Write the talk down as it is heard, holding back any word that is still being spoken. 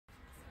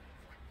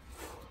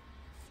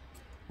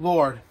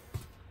Lord,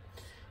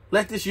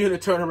 let this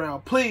unit turn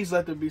around. Please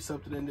let there be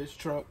something in this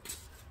trunk.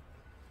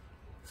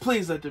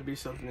 Please let there be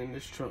something in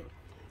this trunk.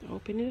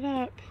 Open it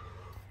up.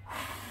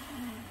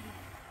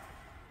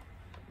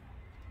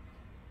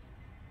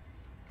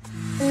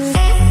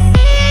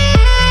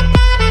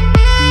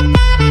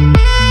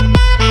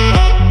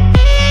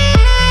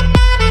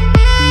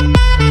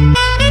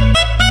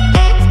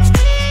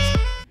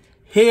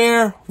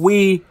 Here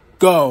we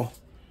go.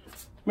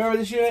 Remember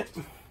this unit?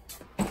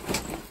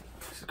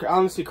 It's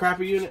honestly a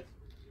crappy unit.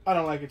 I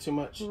don't like it too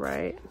much.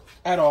 Right.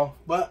 At all.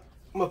 But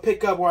I'm going to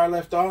pick up where I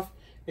left off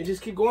and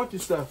just keep going through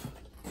stuff.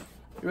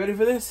 You ready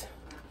for this?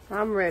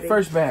 I'm ready.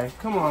 First bag.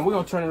 Come on. We're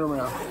going to turn it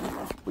around.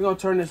 We're going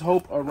to turn this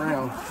hope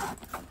around.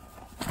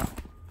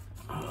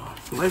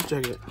 Life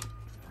jacket.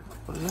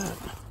 What is that?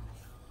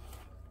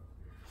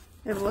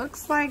 It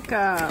looks like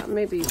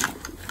maybe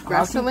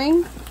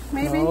wrestling,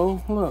 maybe?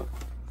 No, look.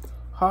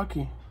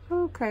 Hockey.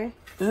 Okay.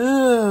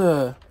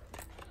 Ugh.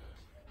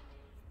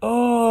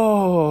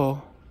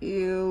 Oh.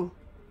 Ew.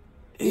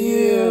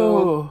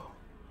 Ew.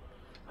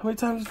 How many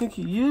times do you think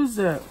you use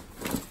that?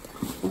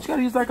 Don't you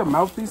gotta use like a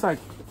mouthpiece, like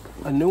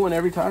a new one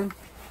every time?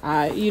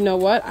 You know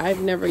what? I've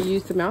never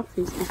used a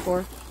mouthpiece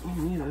before.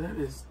 You know, that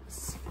is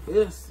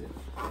disgusting.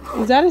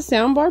 Is that a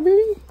sound bar,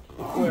 baby?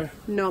 Where?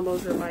 No,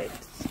 those are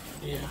lights.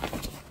 Yeah.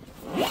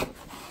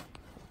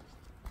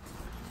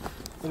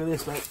 Look at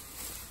this, right?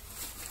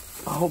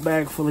 A whole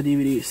bag full of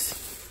DVDs.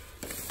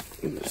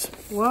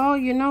 Well,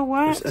 you know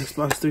what? There's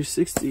Xbox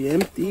 360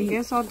 empty. I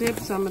guess I'll dip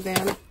some of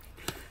them.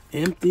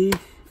 Empty.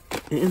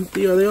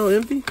 Empty. Are they all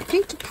empty?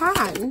 Peach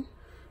pie.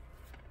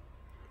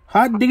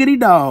 Hot diggity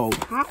dog.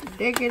 Hot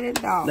diggity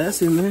dog.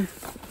 That's in there.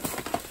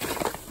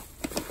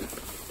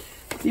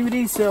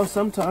 DVD sell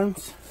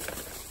sometimes.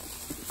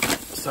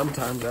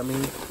 Sometimes, I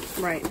mean.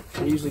 Right.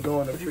 They usually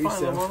go on a free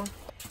sale.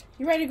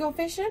 You ready to go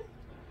fishing?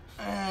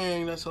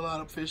 Dang, that's a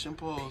lot of fishing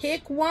poles.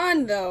 Pick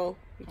one, though.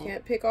 You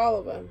can't pick all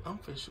of them. I'm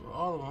fishing with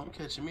all of them. I'm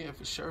catching me a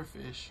for sure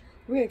fish.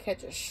 We're going to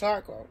catch a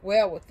shark or a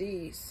whale with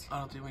these. I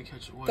don't think we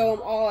catch a whale. Throw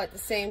them all at the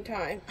same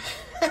time.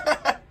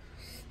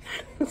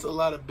 That's a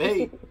lot of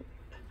bait.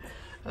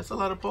 That's a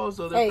lot of poles,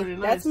 though. They're pretty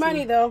nice. That's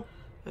money, though.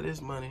 That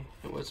is money.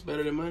 And what's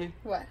better than money?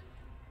 What?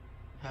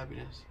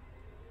 Happiness.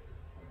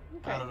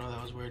 Okay. I don't know.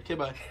 That was weird. Okay,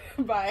 bye.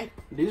 Bye.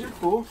 These are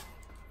cool.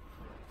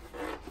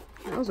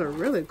 Those are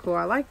really cool.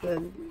 I like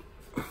the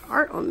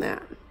art on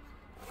that.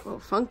 A little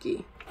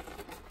funky.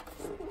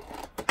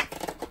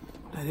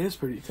 That is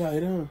pretty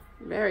tight, huh?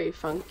 Very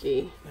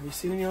funky. Have you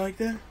seen any like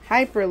that?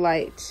 Hyper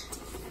light.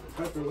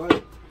 Hyper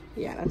light.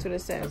 Yeah, that's what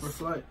it says. Hyper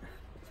flight.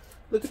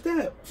 Look at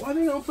that. Why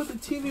they don't put the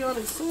TV on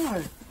its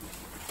side?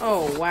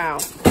 Oh, wow.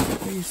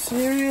 Are you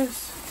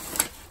serious?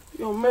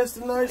 You gonna mess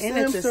the nice And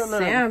Samsung it's a up.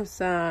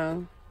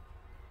 Samsung.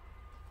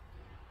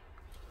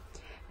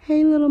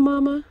 Hey, little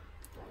mama.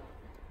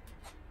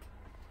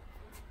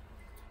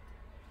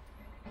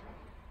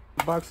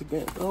 Box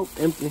again. Oh,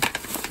 empty.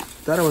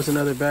 Thought it was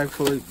another bag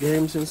full of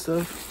games and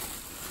stuff.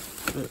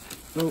 But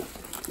nope.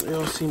 They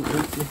all seem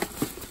empty.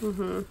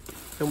 Mm-hmm.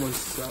 Them ones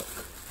suck.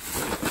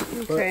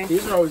 Okay. But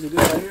these are always a good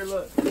idea.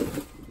 Look. You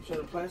trying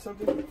to plant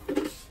something?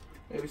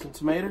 Maybe some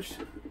tomatoes?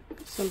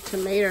 Some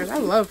tomatoes. I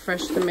love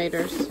fresh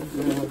tomatoes.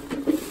 Yeah.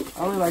 I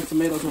only like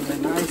tomatoes when they're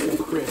nice and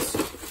crisp.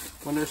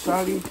 When they're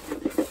soggy.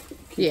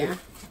 Yeah.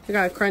 They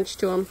got a crunch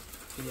to them.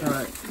 Yeah. All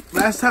right.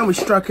 Last time we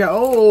struck out.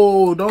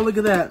 Oh, don't look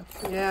at that.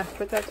 Yeah,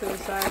 put that to the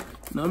side.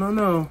 No, no,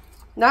 no.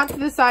 Not to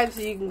the side so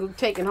you can go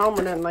take it home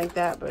or nothing like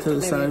that. But To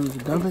the side, we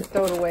can dump it?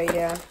 Throw it away,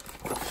 yeah.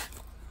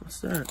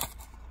 What's that?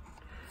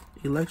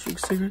 Electric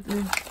cigarette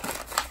thing?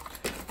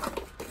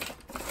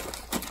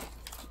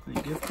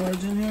 Any gift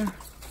cards in here?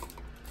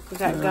 Is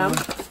that gum?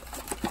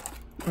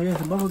 Oh yeah,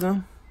 the bubble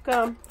gum.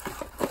 Gum.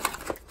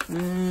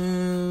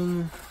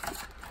 And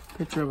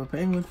picture of a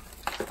penguin.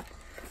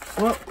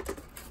 Well,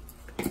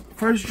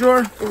 first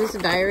drawer. Is this a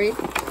diary?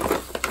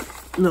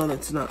 No,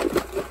 that's not.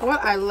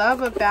 What I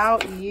love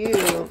about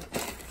you.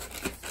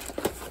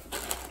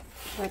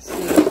 Let's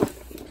see.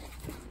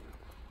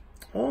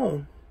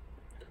 Oh.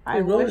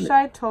 I wish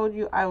I told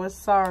you I was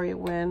sorry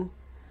when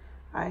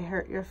I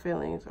hurt your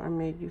feelings or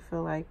made you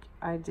feel like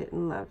I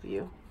didn't love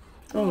you.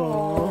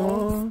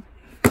 Oh,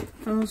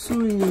 how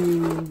sweet.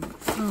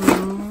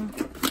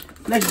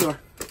 Aww. Next door.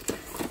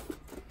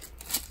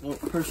 Oh,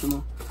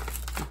 personal.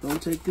 Don't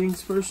take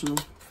things personal.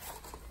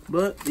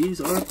 But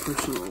these are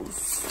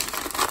personals.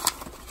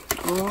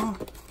 Oh,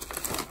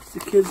 it's the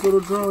kid's little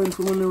drawing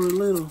from when they were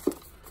little.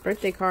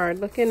 Birthday card.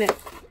 Look in it.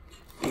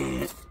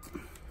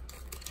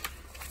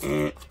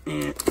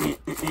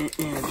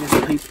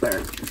 Just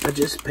paper.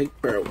 Just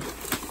paper.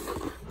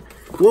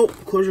 Whoa,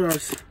 close your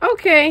eyes.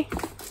 Okay.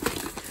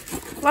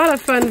 A lot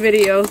of fun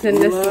videos in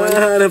this one.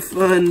 A lot of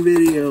fun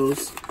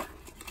videos.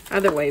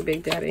 Other way,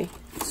 Big Daddy.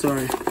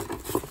 Sorry.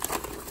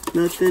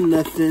 Nothing,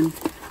 nothing.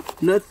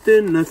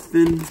 Nothing,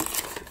 nothing.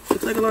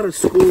 Looks like a lot of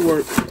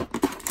schoolwork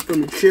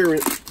from the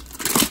cheering.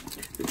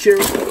 The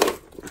cheering.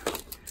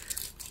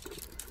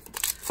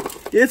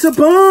 It's a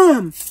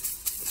bomb!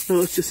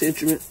 No, it's just an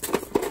instrument.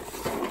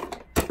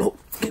 Oh,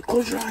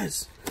 close your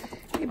eyes.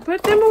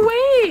 Put them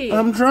away.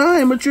 I'm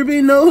trying, but you're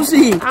being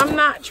nosy. I'm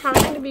not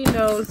trying to be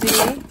nosy.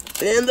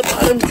 And the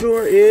bottom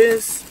drawer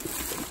is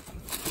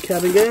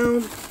cap and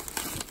gown.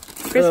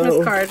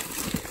 Christmas card.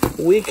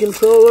 Wii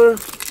controller.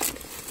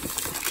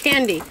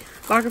 Candy.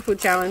 Locker food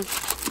challenge.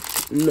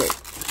 No.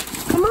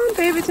 Come on,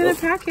 babe. It's in a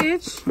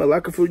package. My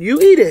locker food. You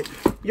eat it.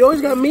 You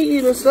always got me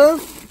eating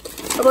stuff.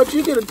 How about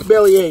you get a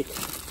bellyache?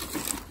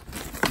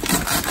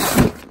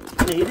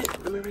 Eat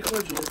it. Let me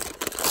record you.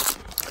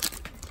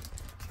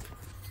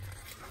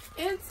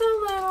 It's a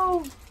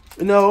little...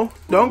 No,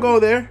 don't go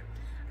there.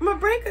 I'm gonna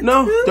break a tooth.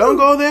 No, don't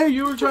go there.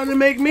 You were trying to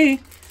make me.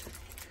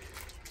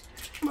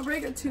 I'm gonna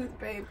break a tooth,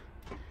 babe.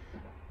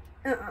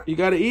 You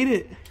gotta eat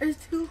it.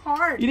 It's too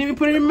hard. You didn't even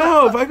put it in your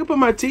mouth. I could put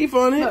my teeth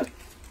on it. Look.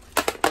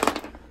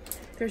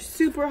 They're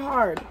super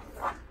hard.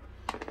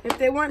 If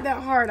they weren't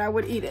that hard, I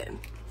would eat it.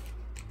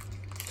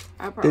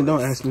 I promise. Then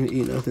don't ask me to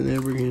eat nothing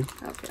ever again.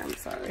 Okay, I'm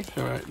sorry.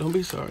 All right, don't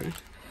be sorry.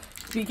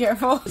 Be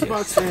careful. Yes.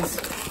 Watch this.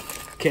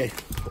 Okay.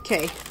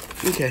 Okay.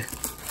 Okay.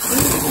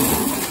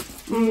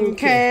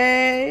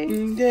 Okay.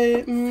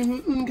 Okay.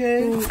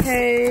 Okay.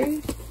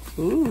 Okay.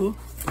 Ooh.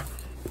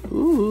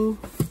 Ooh.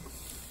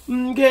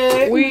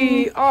 Okay.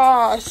 We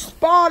are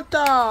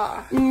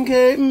Sparta.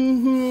 Okay.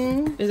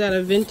 Is that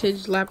a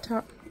vintage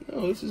laptop?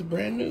 No, this is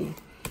brand new.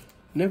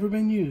 Never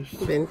been used.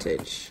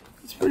 Vintage.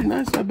 It's pretty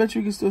nice. I bet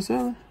you can still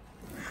sell it.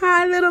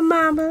 Hi, little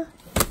mama.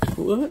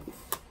 What?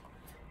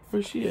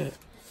 Where's she at?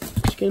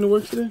 She came to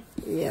work today?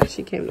 Yeah,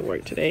 she came to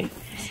work today.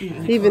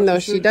 Even though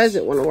she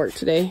doesn't want to work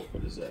today.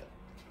 What is that?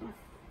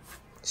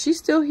 She's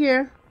still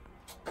here.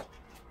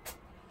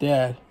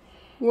 Dad.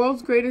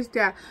 World's greatest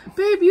dad.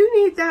 Babe, you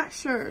need that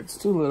shirt. It's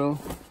too little.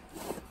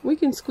 We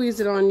can squeeze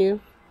it on you.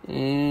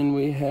 And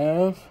we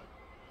have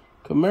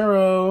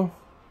Camaro.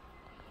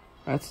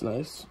 That's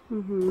nice.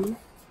 Mm-hmm.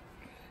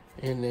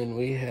 And then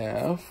we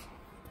have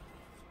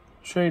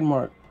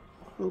trademark.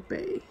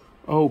 Obey.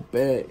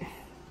 Obey.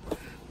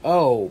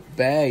 Oh,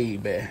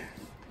 baby.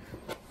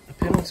 A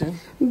Pendleton.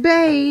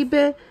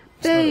 Baby,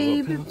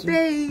 baby, Pendleton.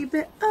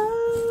 baby,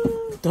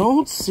 oh.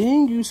 Don't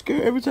sing, you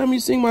scared. Every time you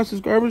sing, my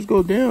subscribers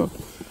go down.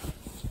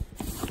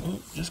 Oh,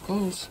 just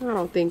close. I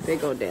don't think they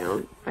go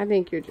down. I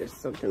think you're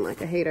just something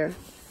like a hater.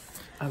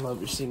 I love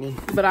your singing.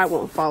 But I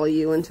won't follow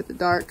you into the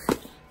dark.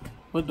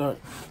 What dark?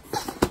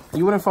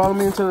 You wouldn't follow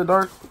me into the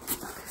dark?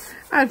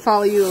 I'd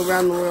follow you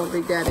around the world,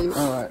 Big Daddy.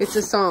 All right. It's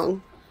a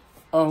song.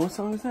 Oh, what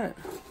song is that?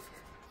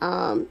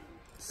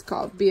 It's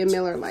called Be a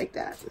Miller Like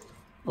That.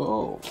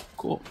 Oh,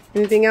 cool.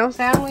 Anything else?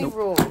 Family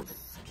rules.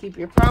 Keep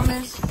your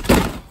promise.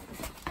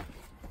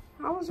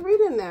 I was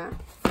reading that.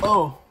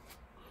 Oh,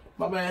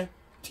 my bad.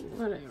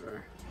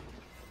 Whatever.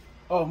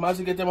 Oh, might as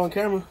well get them on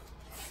camera.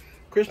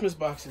 Christmas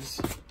boxes.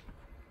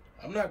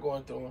 I'm not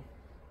going through them.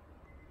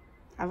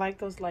 I like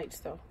those lights,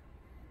 though.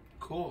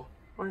 Cool.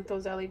 Aren't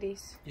those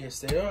LEDs? Yes,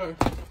 they are.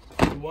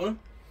 You want them?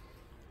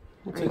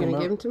 Are you going to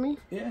give them to me?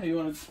 Yeah, you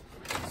want to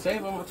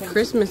save them? I'll take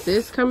Christmas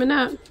is coming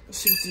up. Let's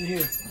see what's in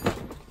here.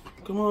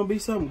 Come on, be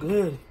something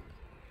good.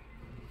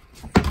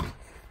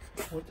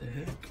 What the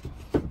heck?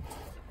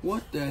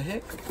 What the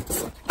heck?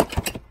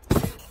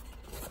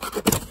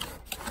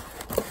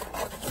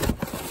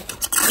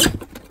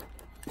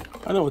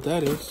 I know what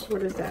that is.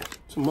 What is that?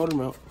 It's a motor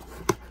mount.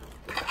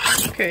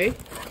 Okay.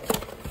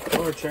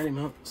 Or a tranny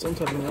mount. Some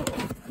type of mount.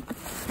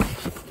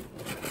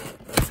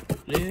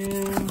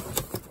 Then...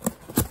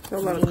 So a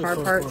lot of car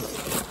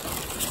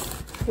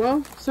parts.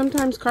 Well,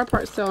 sometimes car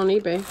parts sell on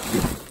eBay.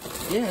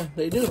 Yeah,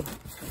 they do.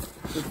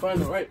 You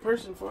find the right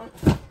person for it.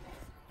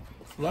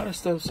 A lot of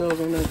stuff sells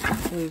on that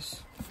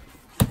place.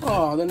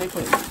 Oh, then they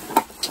put...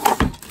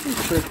 They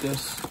tricked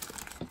us.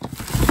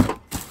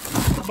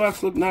 The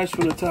box looked nice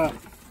from the top.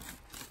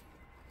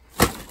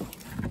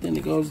 Then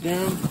it goes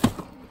down.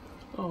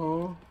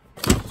 Oh.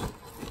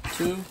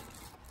 2.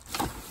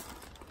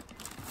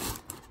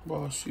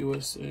 Boss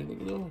USA. Look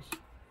at those.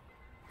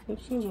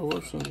 Those are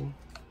worth something.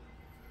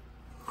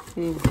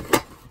 Maybe.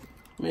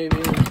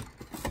 Maybe.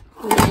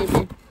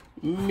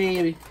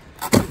 Maybe.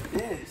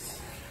 Yes.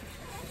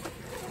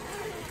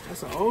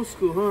 That's an old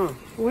school, huh?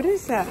 What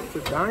is that? It's a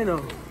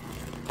dyno.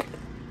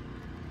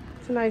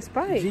 It's a nice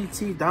bike.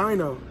 GT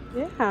dyno.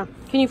 Yeah.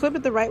 Can you flip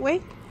it the right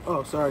way?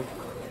 Oh, sorry.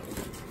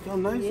 How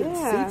nice. Yeah.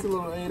 The seat's a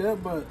little ate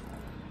up, but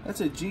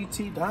that's a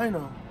GT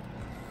dyno.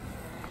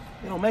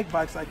 They don't make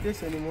bikes like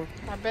this anymore.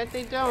 I bet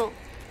they don't.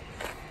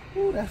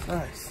 Ooh, that's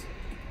nice.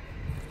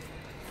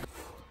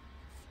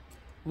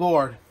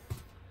 Lord,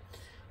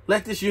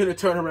 let this unit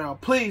turn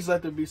around. Please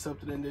let there be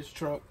something in this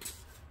trunk.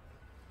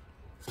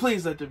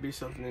 Please let there be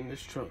something in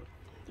this trunk.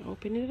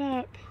 Open it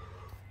up.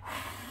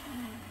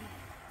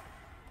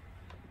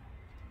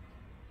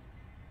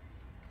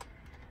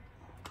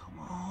 Come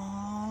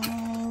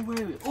on,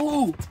 baby.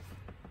 Ooh.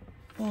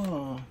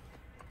 Oh.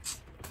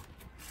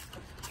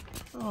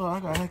 Oh, I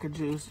got heck of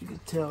juice. You can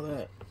tell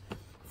that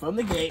from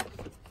the gate.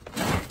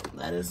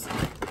 That is.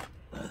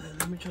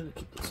 Let me try to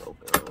keep this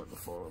open. I don't want it to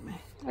fall on me.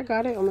 I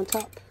got it on the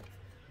top.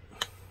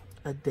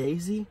 A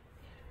daisy.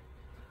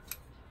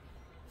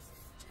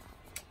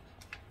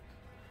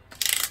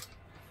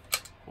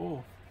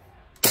 Oh.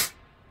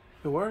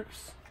 It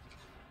works.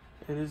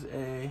 It is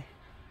a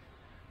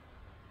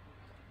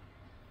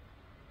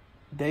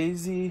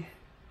daisy.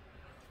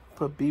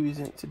 Put BBs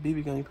in. It's a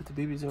BB gun. You put the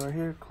BBs in right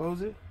here.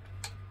 Close it.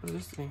 What is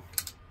this thing?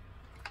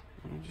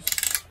 And you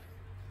just.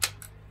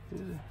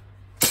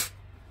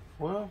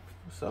 Well,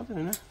 there's something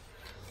in there,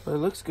 but it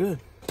looks good.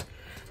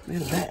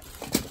 Look at that.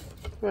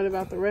 What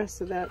about the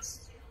rest of that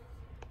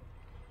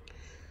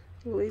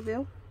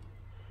Louisville?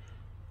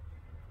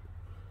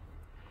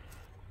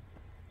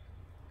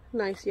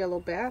 Nice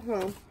yellow bat,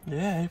 huh?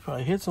 Yeah, he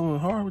probably hit someone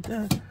hard with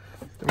that.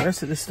 The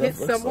rest of this stuff hit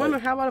looks someone,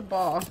 like, or how about a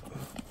ball? The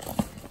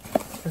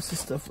rest of this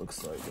stuff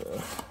looks like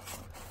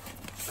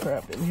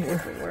crap in here.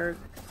 Paperwork.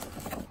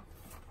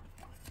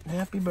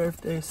 Happy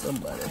birthday,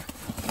 somebody.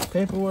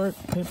 Paperwork.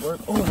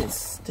 Oh, it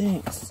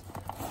stinks.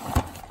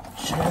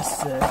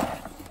 Chest set.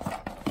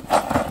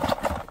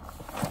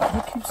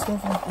 They keep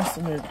stuff like this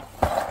in their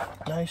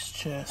nice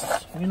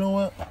chests. You know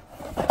what?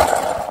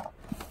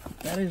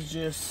 That is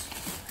just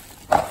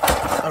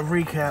a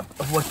recap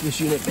of what this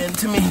unit been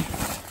to me.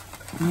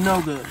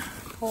 No good.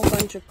 Whole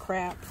bunch of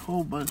crap.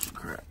 Whole bunch of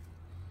crap.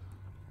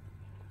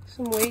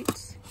 Some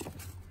weights.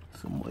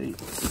 Some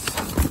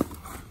weights.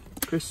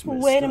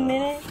 Christmas Wait stuff. a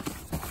minute.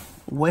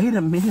 Wait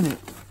a minute.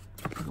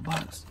 Look a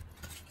box.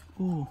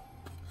 Ooh.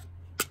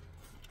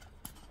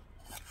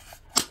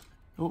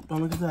 Oh,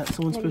 don't look at that.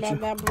 Someone's What picture.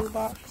 about that blue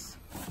box?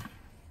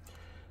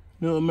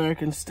 New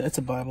American. That's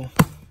a Bible.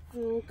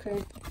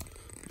 Okay.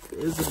 It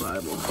is a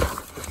Bible.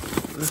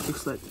 This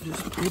looks like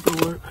just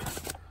paperwork.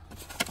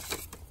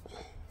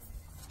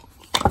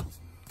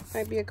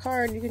 Might be a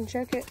card. You can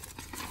check it.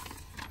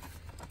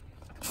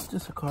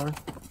 Just a card.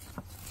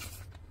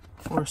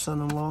 For a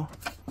son-in-law.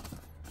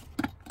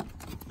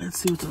 Let's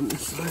see what's on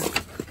this side.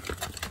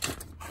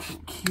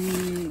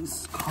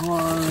 Keys,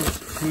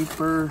 cards,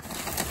 paper,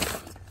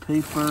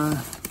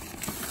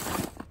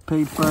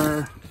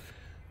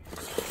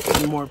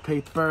 more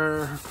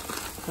paper.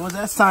 What was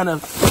that sign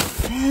of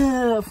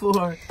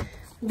for?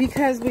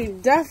 Because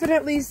we've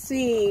definitely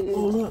seen.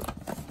 Oh, look.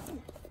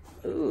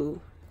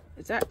 Ooh,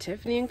 is that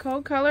Tiffany &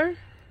 Co. color?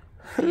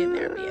 Be in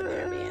there, be in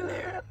there, be in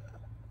there.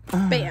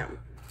 Bam.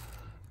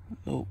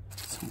 Nope,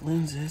 some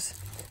lenses.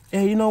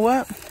 Hey, you know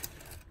what?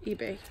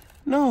 eBay.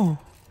 No.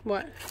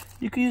 What?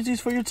 You can use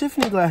these for your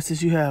Tiffany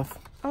glasses you have.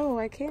 Oh,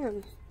 I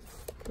can.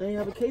 They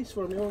have a case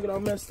for them. They don't get all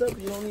messed up.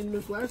 You don't need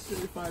new glasses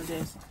every 5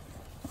 days.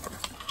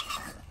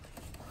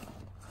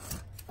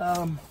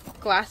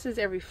 Glasses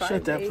every 5 days.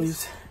 Shut that,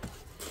 please.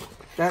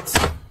 That's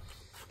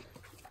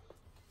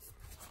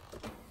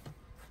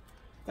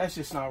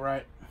just not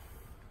right.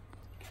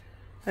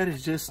 That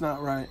is just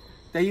not right.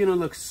 That unit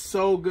looks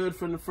so good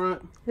from the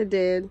front. It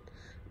did.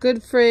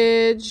 Good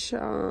fridge.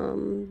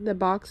 The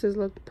boxes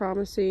looked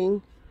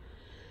promising.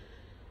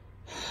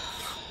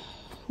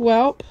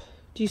 Well,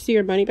 do you see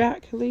your money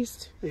back at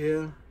least?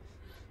 Yeah.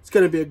 It's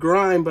going to be a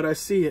grind, but I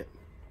see it.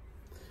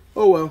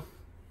 Oh, well.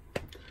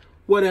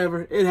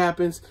 Whatever. It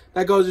happens.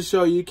 That goes to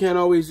show you can't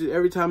always,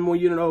 every time one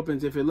unit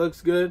opens, if it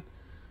looks good,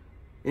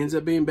 ends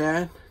up being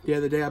bad. The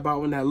other day I bought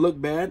one that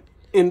looked bad,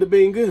 ended up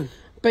being good.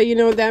 But you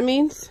know what that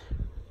means?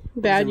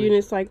 Bad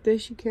units like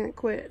this, you can't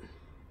quit.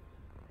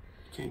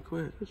 Can't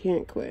quit. You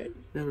can't quit.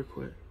 Never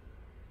quit.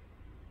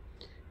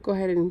 Go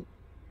ahead and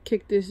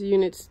kick this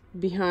unit's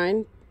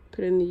behind,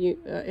 put it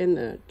in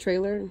the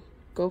trailer, and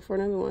go for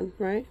another one,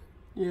 right?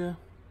 Yeah.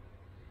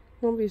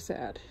 Don't be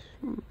sad.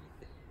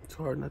 It's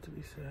hard not to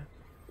be sad.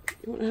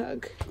 You want a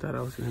hug? Thought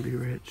I was going to be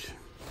rich.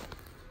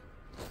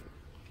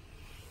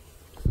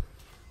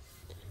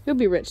 You'll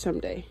be rich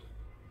someday.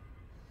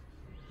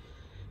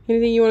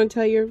 Anything you want to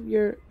tell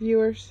your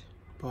viewers?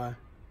 Bye.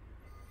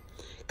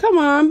 Come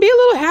on, be a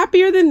little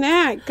happier than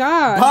that.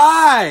 God.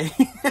 Bye!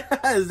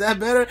 Is that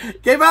better?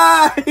 Okay,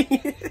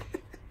 bye!